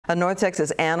A North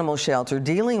Texas animal shelter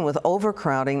dealing with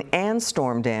overcrowding and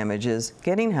storm damages,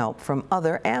 getting help from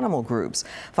other animal groups.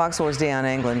 Fox 4's Deon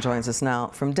Anglin joins us now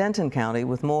from Denton County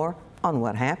with more on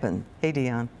what happened. Hey,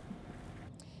 Deon.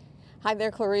 Hi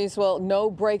there, Clarice. Well, no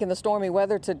break in the stormy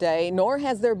weather today, nor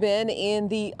has there been in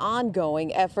the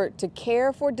ongoing effort to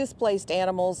care for displaced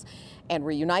animals and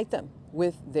reunite them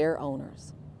with their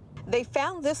owners. They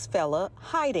found this fella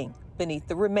hiding beneath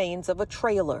the remains of a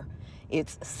trailer.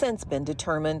 It's since been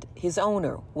determined his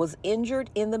owner was injured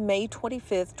in the May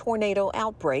 25th tornado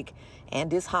outbreak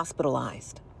and is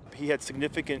hospitalized. He had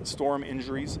significant storm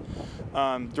injuries.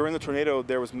 During the tornado,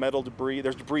 there was metal debris.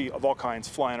 There's debris of all kinds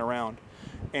flying around,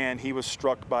 and he was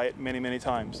struck by it many, many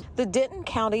times. The Denton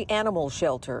County Animal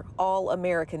Shelter,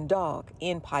 All-American Dog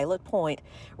in Pilot Point,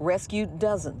 rescued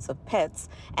dozens of pets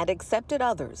and accepted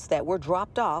others that were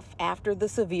dropped off after the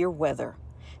severe weather.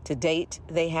 To date,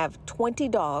 they have 20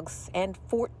 dogs and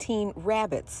 14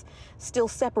 rabbits still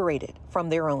separated from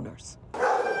their owners.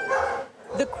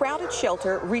 The crowded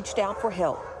shelter reached out for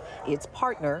help. Its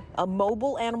partner, a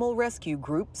mobile animal rescue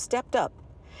group, stepped up.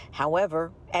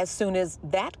 However, as soon as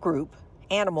that group,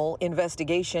 Animal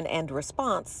Investigation and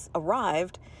Response,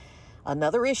 arrived,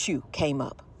 another issue came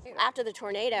up. After the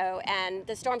tornado and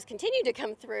the storms continued to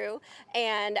come through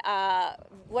and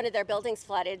one of their buildings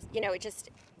flooded, it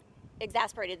just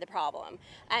exasperated the problem.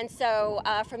 And so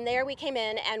from there we came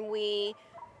in and we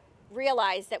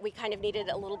realized that we kind of needed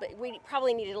we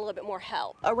probably needed a little bit more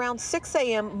help. Around 6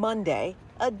 a.m. Monday,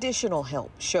 additional help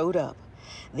showed up.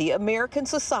 The American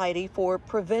Society for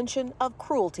Prevention of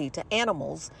Cruelty to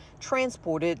Animals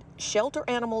transported shelter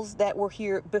animals that were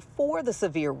here before the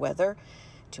severe weather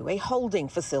to a holding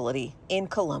facility in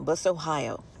Columbus,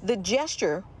 Ohio. The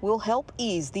gesture will help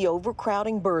ease the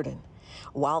overcrowding burden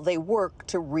while they work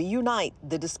to reunite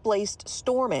the displaced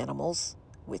storm animals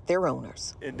with their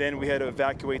owners. And then we had to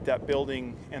evacuate that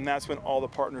building, and that's when all the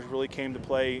partners really came to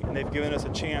play, and they've given us a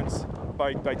chance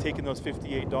by taking those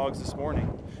 58 dogs this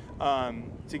morning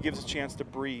to give us a chance to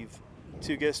breathe,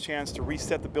 to get us a chance to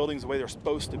reset the buildings the way they're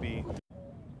supposed to be.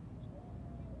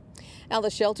 Now, the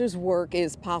shelter's work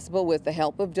is possible with the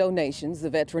help of donations. The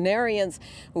veterinarians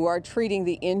who are treating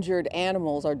the injured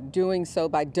animals are doing so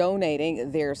by donating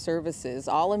their services.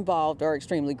 All involved are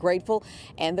extremely grateful,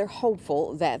 and they're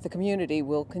hopeful that the community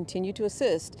will continue to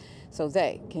assist so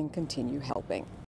they can continue helping.